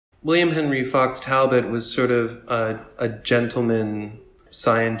William Henry Fox Talbot was sort of a gentleman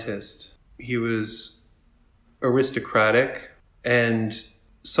scientist. He was aristocratic and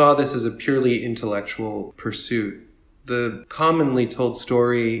saw this as a purely intellectual pursuit. The commonly told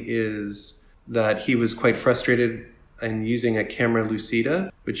story is that he was quite frustrated in using a camera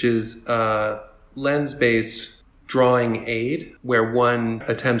lucida, which is a lens-based drawing aid where one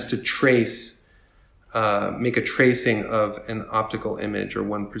attempts to make a tracing of an optical image or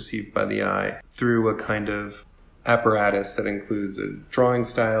one perceived by the eye through a kind of apparatus that includes a drawing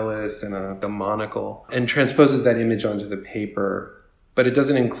stylus and a monocle and transposes that image onto the paper, but it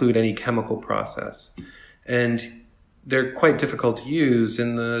doesn't include any chemical process. And they're quite difficult to use,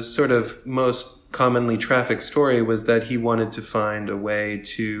 and the sort of most commonly trafficked story was that he wanted to find a way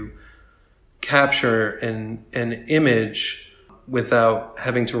to capture an image without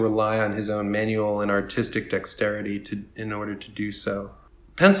having to rely on his own manual and artistic dexterity in order to do so.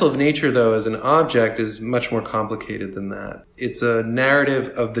 Pencil of Nature, though, as an object is much more complicated than that. It's a narrative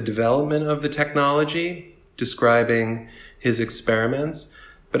of the development of the technology, describing his experiments,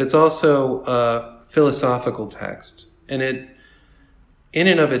 but it's also a philosophical text. And in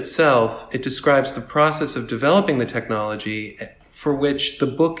and of itself, it describes the process of developing the technology for which the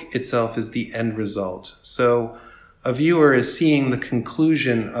book itself is the end result. So a viewer is seeing the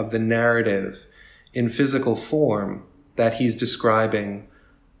conclusion of the narrative in physical form that he's describing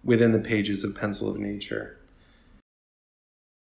within the pages of Pencil of Nature.